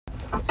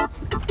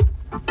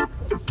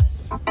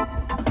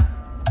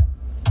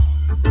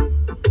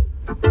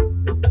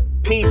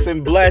Peace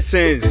and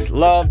blessings,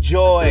 love,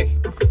 joy,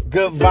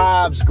 good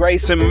vibes,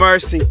 grace and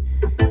mercy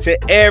to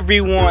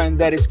everyone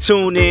that is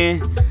tuned in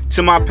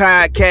to my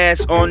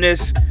podcast on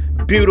this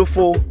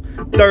beautiful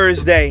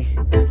Thursday.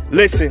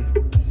 Listen,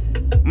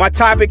 my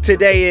topic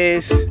today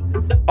is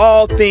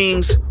all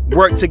things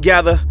work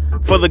together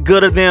for the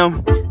good of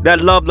them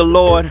that love the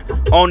Lord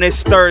on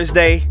this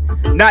Thursday.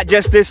 Not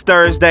just this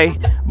Thursday,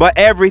 but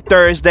every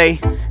Thursday.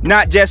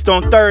 Not just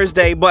on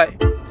Thursday, but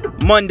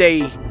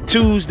Monday,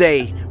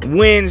 Tuesday,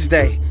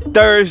 Wednesday,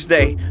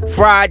 Thursday,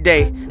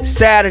 Friday,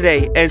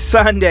 Saturday, and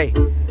Sunday.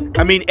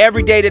 I mean,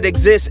 every day that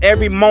exists,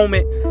 every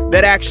moment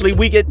that actually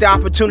we get the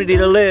opportunity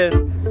to live,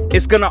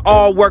 it's going to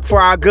all work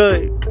for our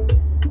good.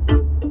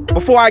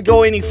 Before I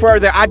go any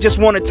further, I just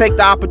want to take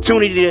the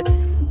opportunity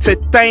to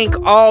thank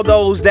all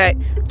those that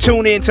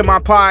tune into my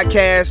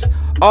podcast,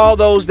 all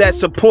those that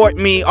support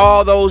me,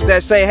 all those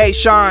that say, hey,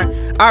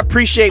 Sean, I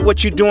appreciate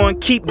what you're doing.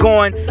 Keep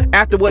going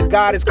after what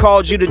God has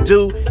called you to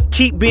do.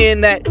 Keep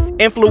being that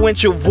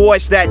influential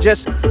voice that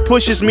just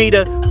pushes me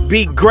to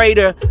be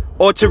greater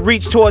or to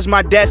reach towards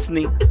my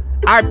destiny.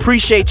 I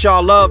appreciate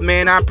y'all love,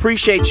 man. I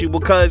appreciate you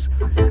because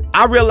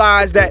I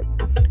realize that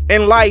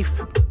in life,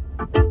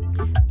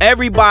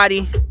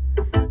 everybody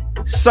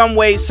some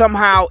way,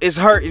 somehow is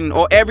hurting,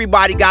 or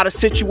everybody got a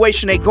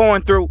situation they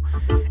going through.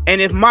 And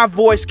if my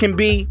voice can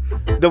be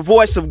the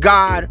voice of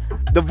God,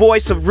 the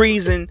voice of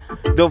reason,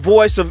 the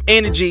voice of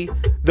energy,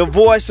 the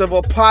voice of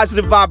a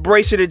positive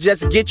vibration to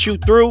just get you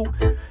through,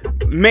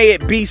 may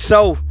it be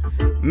so.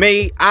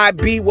 May I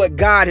be what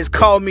God has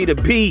called me to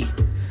be.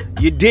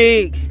 You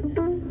dig?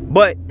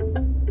 But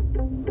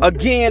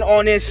again,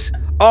 on this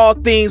all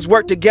things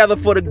work together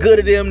for the good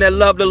of them that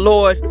love the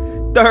Lord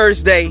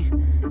Thursday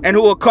and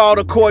who are called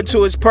according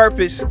to his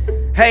purpose.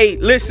 Hey,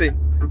 listen,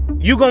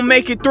 you gonna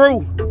make it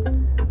through.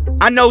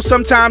 I know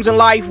sometimes in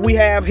life we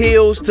have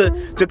hills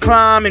to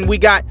climb and we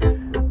got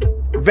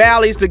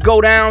valleys to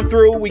go down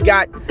through. We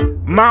got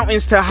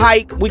mountains to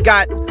hike. We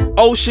got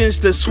oceans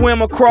to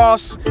swim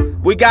across.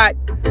 We got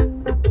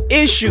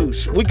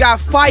issues. We got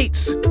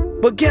fights.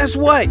 But guess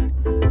what?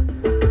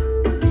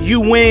 You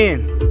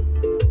win.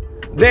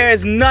 There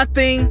is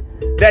nothing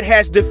that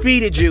has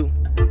defeated you.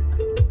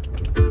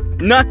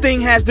 Nothing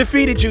has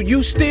defeated you.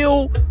 You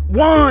still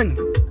won.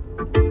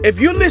 If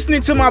you're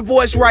listening to my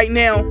voice right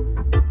now,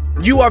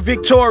 you are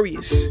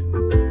victorious.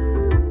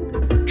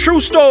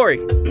 True story.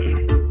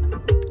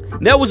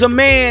 There was a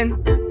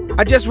man,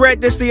 I just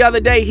read this the other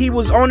day. He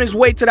was on his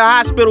way to the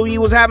hospital. He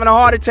was having a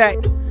heart attack.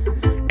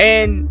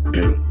 And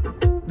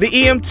the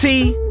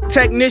EMT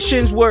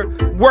technicians were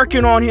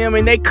working on him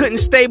and they couldn't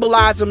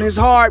stabilize him. His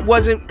heart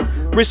wasn't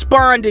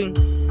responding.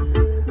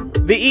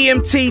 The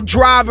EMT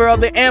driver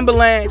of the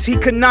ambulance, he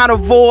could not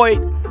avoid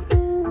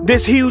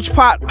this huge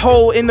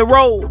pothole in the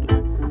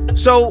road.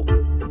 So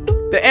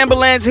the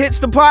ambulance hits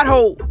the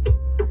pothole.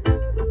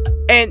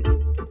 And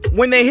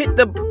when they hit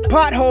the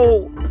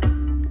pothole,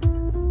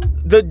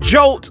 the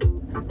jolt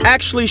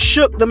actually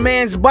shook the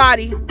man's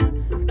body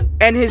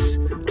and his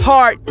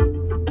heart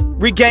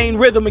regained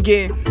rhythm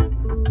again.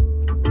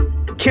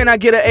 Can I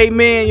get an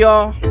amen,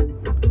 y'all?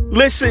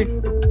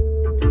 Listen,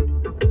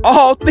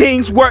 all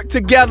things work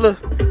together.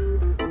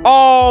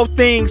 All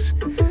things.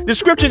 The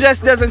scripture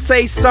just doesn't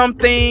say some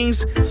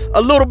things,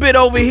 a little bit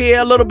over here,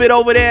 a little bit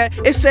over there.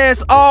 It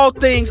says all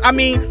things. I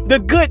mean, the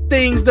good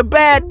things, the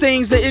bad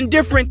things, the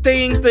indifferent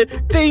things, the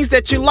things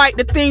that you like,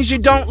 the things you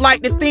don't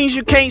like, the things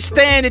you can't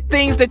stand, the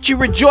things that you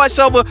rejoice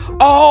over.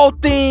 All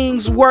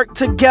things work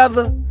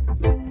together.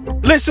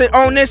 Listen,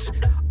 on this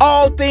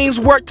all things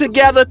work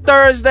together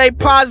Thursday,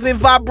 positive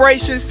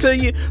vibrations to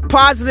you,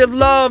 positive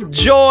love,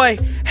 joy,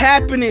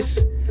 happiness.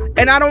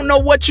 And I don't know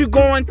what you're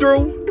going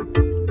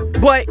through,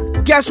 but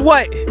guess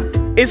what?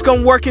 It's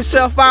going to work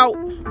itself out.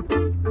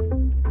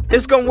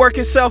 It's going to work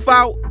itself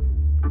out.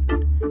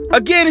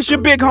 Again, it's your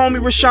big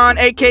homie, Rashawn,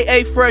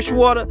 a.k.a.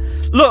 Freshwater.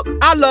 Look,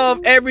 I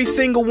love every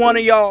single one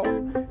of y'all.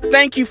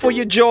 Thank you for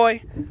your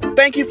joy.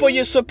 Thank you for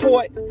your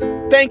support.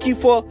 Thank you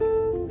for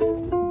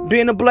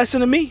being a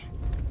blessing to me.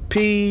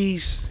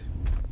 Peace.